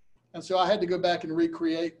 And so I had to go back and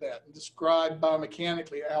recreate that and describe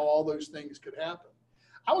biomechanically how all those things could happen.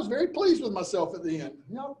 I was very pleased with myself at the end.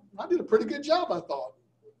 You know, I did a pretty good job, I thought.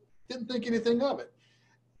 Didn't think anything of it.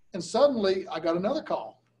 And suddenly I got another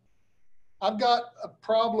call. I've got a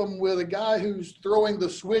problem with a guy who's throwing the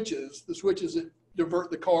switches that divert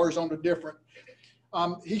the cars onto different.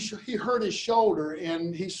 He hurt his shoulder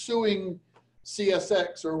and he's suing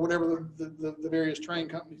CSX or whatever the various train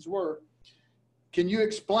companies were. Can you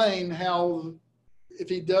explain how if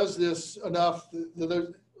he does this enough,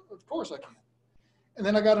 of course I can. And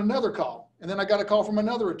then I got another call. And then I got a call from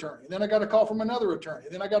another attorney. And then I got a call from another attorney.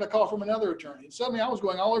 And then I got a call from another attorney. And suddenly I was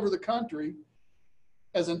going all over the country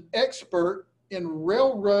as an expert in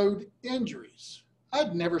railroad injuries.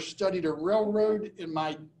 I'd never studied a railroad in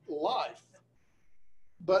my life,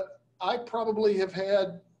 but I probably have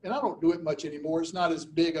had, and I don't do it much anymore. It's not as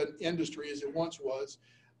big an industry as it once was.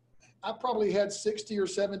 I probably had 60 or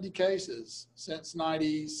 70 cases since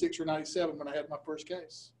 96 or 97 when I had my first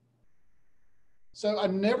case. So I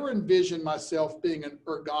never envisioned myself being an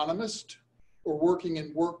ergonomist or working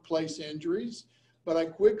in workplace injuries, but I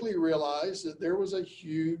quickly realized that there was a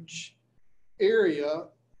huge area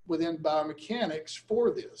within biomechanics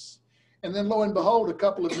for this. And then lo and behold, a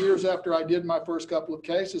couple of years after I did my first couple of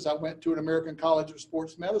cases, I went to an American College of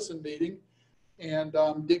Sports Medicine meeting, and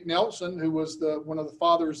Dick Nelson, who was one of the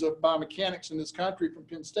fathers of biomechanics in this country from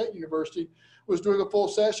Penn State University, was doing a full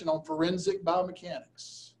session on forensic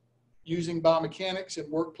biomechanics, using biomechanics in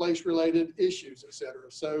workplace related issues, et cetera.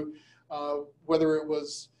 So whether it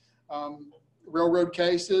was railroad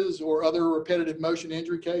cases or other repetitive motion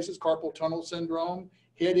injury cases, carpal tunnel syndrome,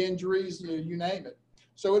 head injuries, you name it.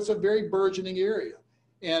 So it's a very burgeoning area.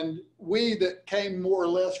 And we that came more or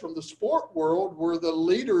less from the sport world were the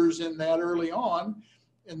leaders in that early on.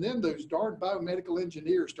 And then those darn biomedical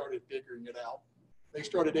engineers started figuring it out. They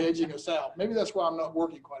started edging us out. Maybe that's why I'm not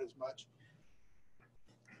working quite as much.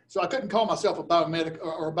 So I couldn't call myself a biomedic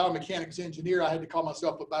or a biomechanics engineer. I had to call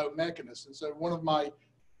myself a biomechanist. And so one of my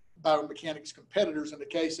biomechanics competitors in the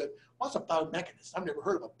case said, "What's a biomechanist? I've never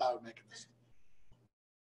heard of a biomechanist."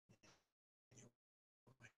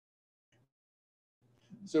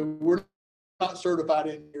 So we're not certified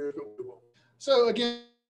engineers. So again,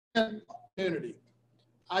 opportunity.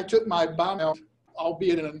 I took my biomechanics,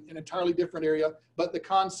 albeit in an entirely different area, but the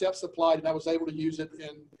concepts applied, and I was able to use it,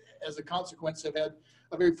 and as a consequence have had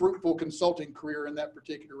a very fruitful consulting career in that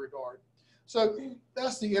particular regard. So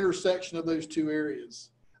that's the intersection of those two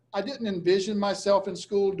areas. I didn't envision myself in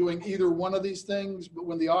school doing either one of these things, but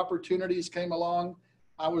when the opportunities came along,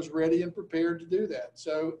 I was ready and prepared to do that.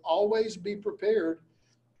 So always be prepared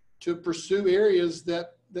to pursue areas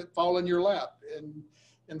that fall in your lap. And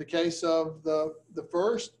in the case of the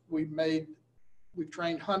first, we've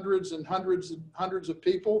trained hundreds and hundreds and hundreds of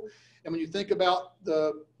people. And when you think about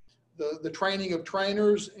the training of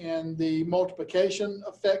trainers and the multiplication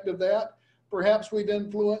effect of that, perhaps we've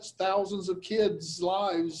influenced thousands of kids'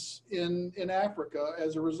 lives in Africa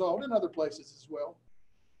as a result, and other places as well.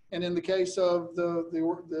 And in the case of the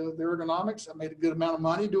ergonomics, I made a good amount of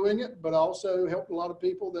money doing it, but also helped a lot of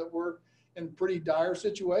people that were in pretty dire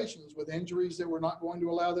situations with injuries that were not going to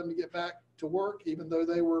allow them to get back to work, even though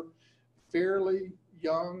they were fairly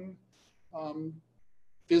young,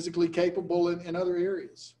 physically capable in other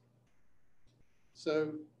areas.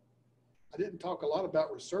 So I didn't talk a lot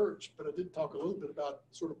about research, but I did talk a little bit about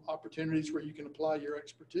sort of opportunities where you can apply your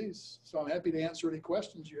expertise. So I'm happy to answer any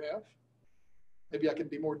questions you have. Maybe I can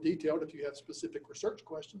be more detailed if you have specific research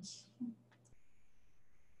questions.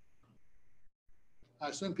 I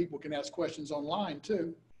assume people can ask questions online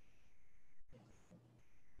too.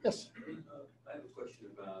 Yes? I have a question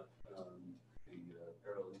about the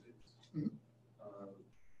Paralympics. Mm-hmm.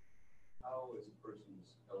 How is a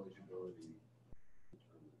person's eligibility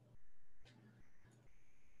determined?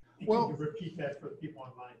 Well, You can repeat that for the people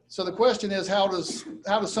online. So the question is, how does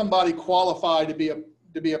somebody qualify to be a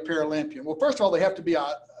Paralympian? Well, first of all, they have to be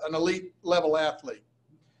an elite level athlete.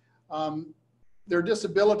 Their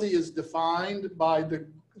disability is defined by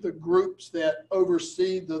the groups that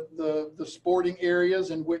oversee the sporting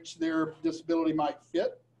areas in which their disability might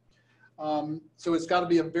fit. So it's got to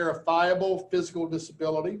be a verifiable physical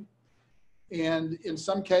disability. And in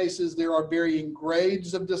some cases, there are varying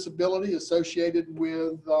grades of disability associated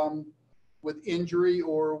with injury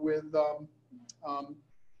or with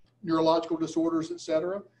neurological disorders, et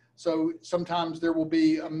cetera. So sometimes there will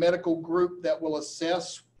be a medical group that will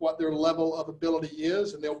assess what their level of ability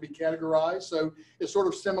is, and they'll be categorized. So it's sort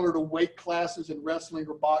of similar to weight classes in wrestling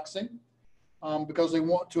or boxing, because they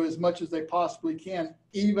want to, as much as they possibly can,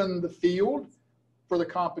 even the field for the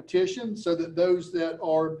competition, so that those that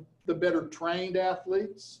are the better trained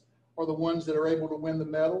athletes are the ones that are able to win the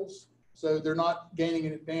medals. So they're not gaining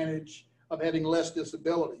an advantage of having less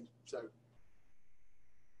disability. So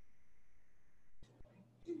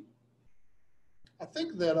I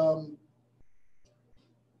think that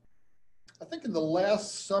I think in the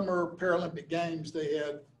last summer Paralympic Games, they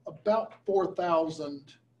had about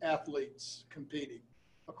 4,000 athletes competing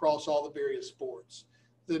across all the various sports.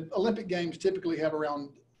 The Olympic Games typically have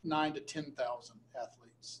around 9,000 to 10,000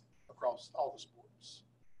 athletes across all the sports.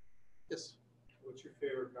 Yes. What's your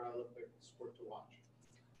favorite Paralympic sport to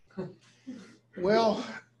watch? Well,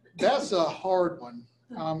 that's a hard one.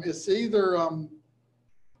 It's either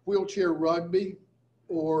wheelchair rugby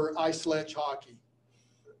or ice sledge hockey.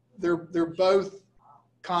 They're both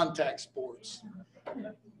contact sports.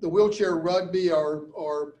 The wheelchair rugby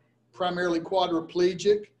are primarily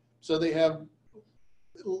quadriplegic, so they have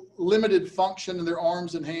limited function in their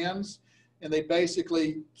arms and hands, and they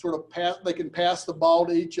basically sort of they can pass the ball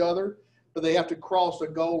to each other, but they have to cross a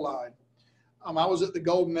goal line. I was at the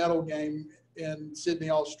gold medal game in Sydney,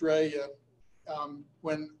 Australia,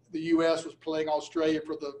 when the U.S. was playing Australia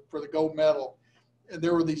for the gold medal, and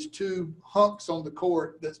there were these two hunks on the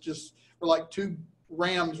court that just were like two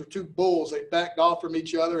rams or two bulls. They backed off from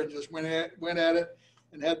each other and just went at it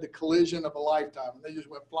and had the collision of a lifetime. And they just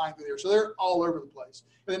went flying through the air. So they're all over the place.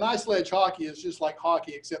 And then ice sledge hockey is just like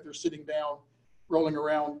hockey, except they're sitting down, rolling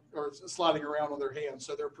around or sliding around on their hands.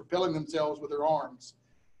 So they're propelling themselves with their arms.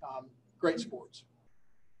 Great sports.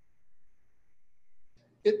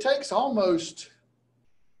 It takes almost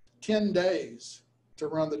 10 days to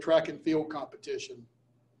run the track and field competition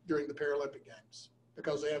during the Paralympic Games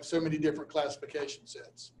because they have so many different classification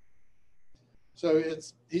sets. So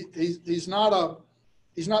he's not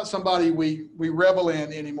somebody we revel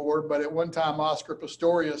in anymore, but at one time Oscar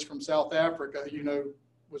Pistorius from South Africa,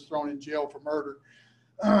 was thrown in jail for murder.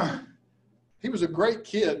 He was a great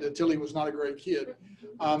kid until he was not a great kid.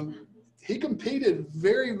 He competed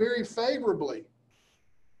very, very favorably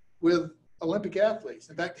with Olympic athletes.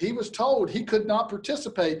 In fact, he was told he could not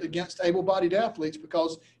participate against able-bodied athletes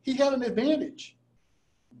because he had an advantage.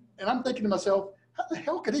 And I'm thinking to myself, how the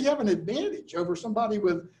hell could he have an advantage over somebody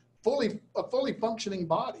with a fully functioning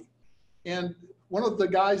body? And one of the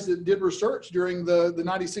guys that did research during the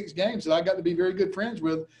 96 games that I got to be very good friends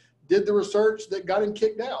with did the research that got him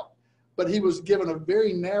kicked out. But he was given a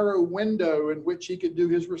very narrow window in which he could do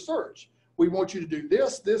his research. We want you to do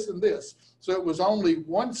this, this, and this. So it was only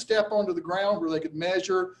one step onto the ground where they could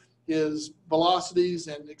measure his velocities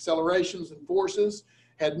and accelerations and forces.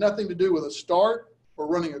 Had nothing to do with a start or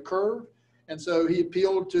running a curve. And so he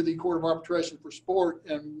appealed to the Court of Arbitration for Sport,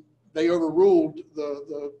 and they overruled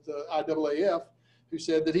the IAAF, who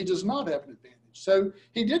said that he does not have an advantage. So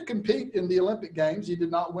he did compete in the Olympic Games. He did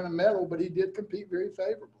not win a medal, but he did compete very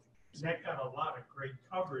favorably. And that got a lot of great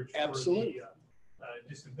coverage Absolutely. for the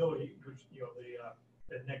disability, which,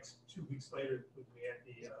 the next 2 weeks later, we had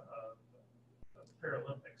the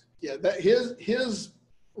Paralympics. Yeah, that his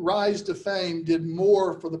rise to fame did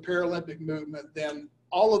more for the Paralympic movement than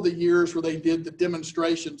all of the years where they did the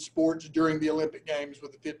demonstration sports during the Olympic Games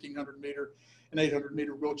with the 1,500 meter and 800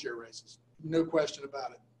 meter wheelchair races. No question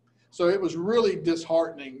about it. So it was really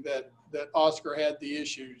disheartening that Oscar had the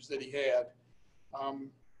issues that he had.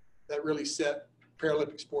 That really set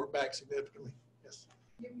Paralympic sport back significantly. Yes.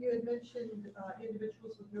 You had mentioned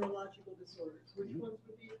individuals with neurological disorders. Which ones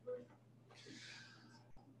would be included?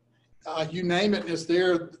 You name it, it's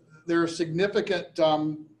there. There are significant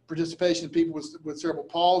participation of people with cerebral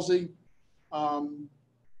palsy.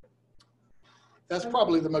 That's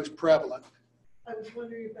probably the most prevalent. I was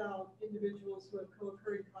wondering about individuals who have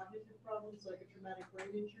co-occurring cognitive problems like a traumatic brain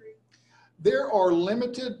injury. There are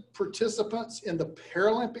limited participants in the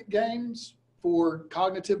Paralympic Games for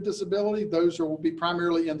cognitive disability. Those will be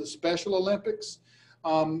primarily in the Special Olympics.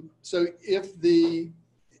 So if the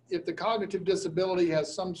cognitive disability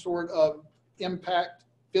has some sort of impact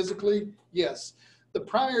physically, yes. The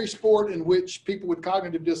primary sport in which people with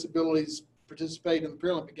cognitive disabilities participate in the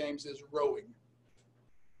Paralympic Games is rowing.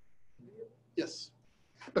 Yes,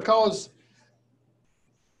 because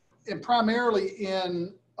and primarily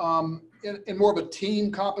in more of a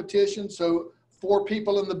team competition. So 4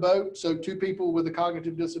 people in the boat. So 2 people with a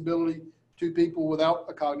cognitive disability, 2 people without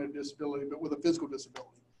a cognitive disability, but with a physical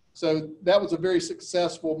disability. So that was a very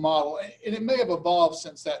successful model, and it may have evolved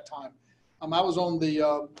since that time. I was on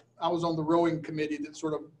the rowing committee that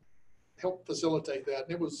sort of helped facilitate that,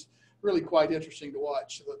 and it was really quite interesting to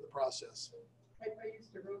watch the process. I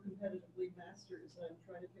used to row competitively masters, and I'm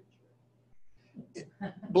trying to picture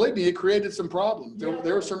it. Believe me, it created some problems.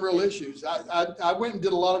 There were some real issues. I went and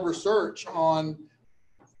did a lot of research on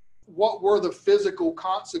what were the physical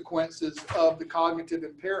consequences of the cognitive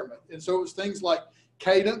impairment. And so it was things like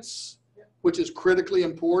cadence, which is critically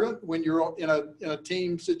important when you're in a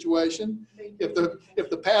team situation. If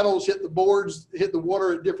the paddles hit the boards, hit the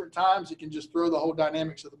water at different times, it can just throw the whole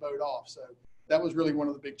dynamics of the boat off. So that was really one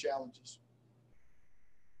of the big challenges.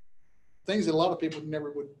 Things that a lot of people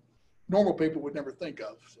normal people would never think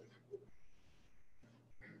of. So.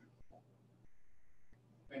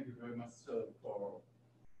 Thank you very much, sir, for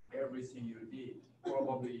everything you did,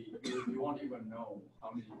 probably you won't even know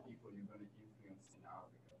how many people you're going to influence in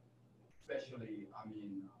Africa, especially, I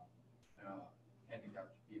mean,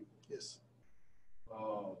 handicapped people. Yes.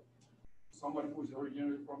 Somebody who's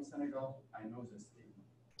originally from Senegal, I know the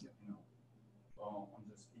stigma, on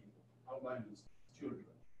these people, albino children.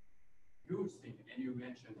 Huge thing, and you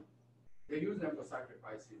mentioned they use them for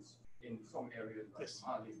sacrifices in some areas like Yes.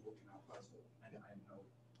 Mali, Burkina Faso, and I know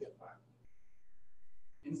Yeah. that.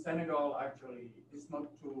 In Senegal, actually, it's not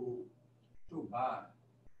too bad,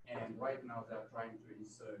 and right now they're trying to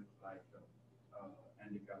insert like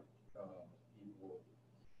handicapped people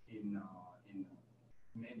in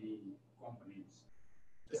many companies.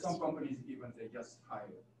 Yes. Some companies even they just hire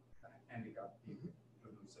handicapped people to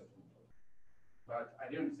do certain work. But I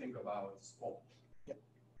didn't think about sport. Yep.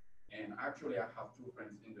 And actually, I have two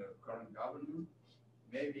friends in the current government.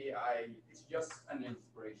 Maybe it's just an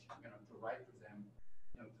inspiration, to write to them,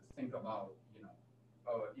 to think about,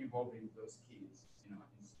 involving those kids,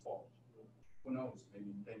 in sport. Who knows?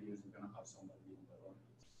 Maybe in 10 years we're gonna have somebody in the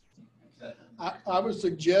Olympics. I would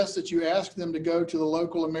suggest that you ask them to go to the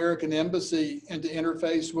local American embassy and to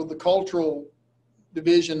interface with the cultural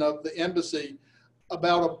division of the embassy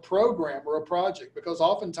about a program or a project, because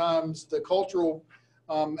oftentimes the cultural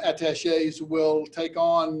attaches will take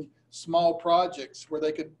on small projects where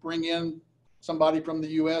they could bring in somebody from the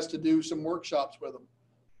U.S. to do some workshops with them.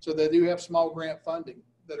 So they do have small grant funding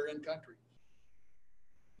that are in country.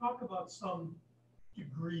 Talk about some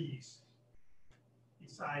degrees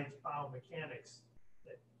besides biomechanics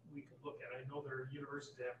that we could look at. I know there are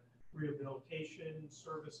universities that have rehabilitation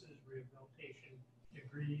services, rehabilitation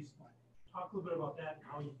degrees. Talk a little bit about that and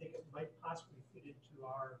how you think it might possibly fit into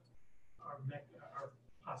our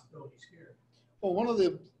possibilities here. Well, one of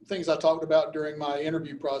the things I talked about during my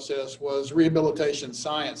interview process was rehabilitation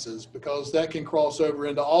sciences, because that can cross over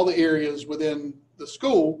into all the areas within the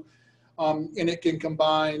school, and it can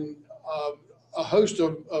combine a host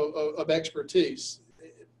of expertise.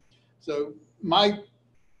 So my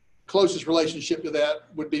closest relationship to that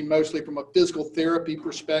would be mostly from a physical therapy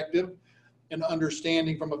perspective, and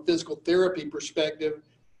understanding from a physical therapy perspective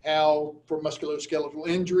how, for musculoskeletal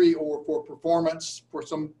injury or for performance for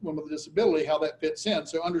someone with a disability, how that fits in.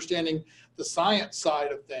 So understanding the science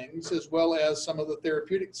side of things as well as some of the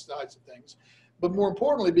therapeutic sides of things. But more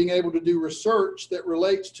importantly, being able to do research that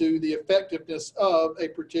relates to the effectiveness of a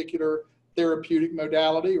particular therapeutic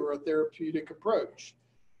modality or a therapeutic approach.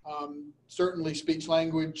 Certainly speech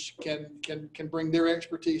language can bring their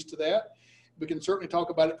expertise to that. We can certainly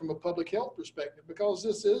talk about it from a public health perspective, because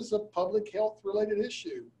this is a public health related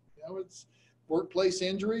issue. It's workplace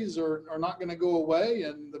injuries are not going to go away,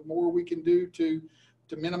 and the more we can do to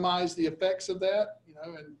minimize the effects of that,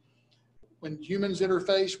 and when humans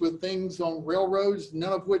interface with things on railroads,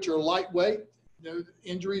 none of which are lightweight,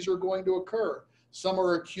 injuries are going to occur. Some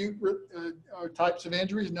are acute types of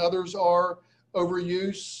injuries, and others are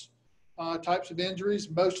overuse types of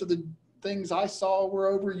injuries. Most of the things I saw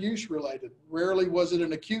were overuse related. Rarely was it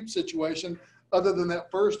an acute situation, other than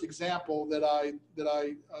that first example that I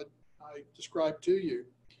described to you.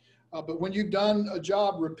 But when you've done a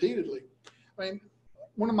job repeatedly,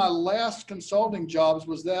 one of my last consulting jobs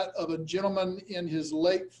was that of a gentleman in his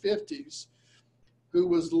late 50s who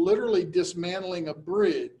was literally dismantling a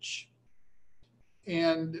bridge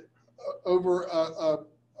and over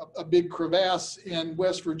a big crevasse in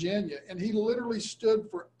West Virginia. And he literally stood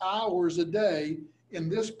for hours a day in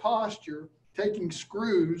this posture, taking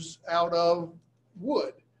screws out of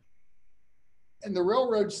wood. And the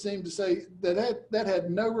railroad seemed to say that had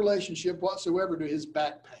no relationship whatsoever to his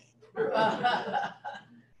back pain.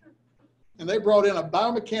 And they brought in a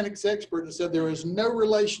biomechanics expert and said there is no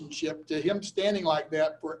relationship to him standing like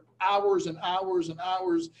that for hours and hours and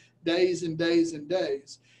hours, days and days and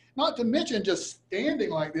days. Not to mention just standing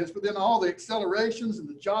like this, but then all the accelerations and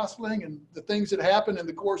the jostling and the things that happen in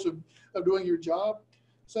the course of doing your job.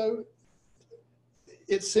 So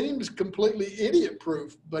it seems completely idiot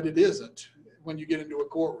proof, but it isn't when you get into a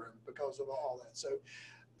courtroom because of all that. So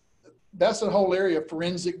that's a whole area of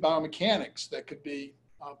forensic biomechanics that could be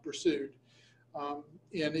pursued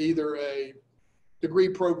in either a degree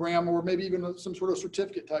program or maybe even some sort of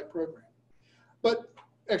certificate type program. But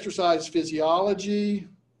exercise physiology,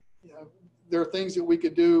 there are things that we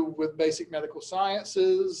could do with basic medical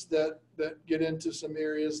sciences that get into some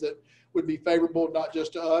areas that would be favorable not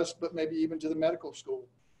just to us, but maybe even to the medical school,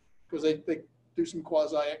 because they do some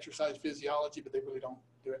quasi-exercise physiology, but they really don't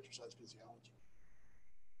do exercise physiology.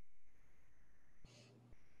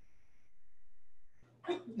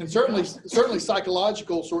 And certainly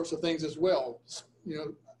psychological sorts of things as well.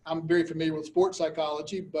 I'm very familiar with sports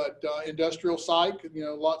psychology, but industrial psych,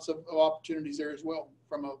 lots of opportunities there as well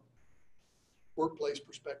from a workplace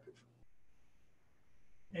perspective.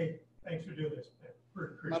 Hey, thanks for doing this.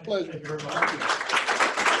 My pleasure. Thank you very much. Thank you.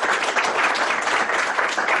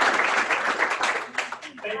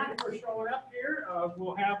 Thank you for showing up here.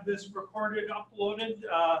 We'll have this recorded, uploaded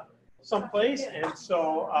someplace, and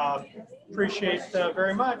so appreciate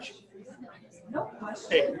very much.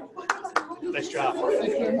 Hey, nice job.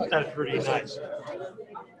 Thank you very much. That's pretty nice.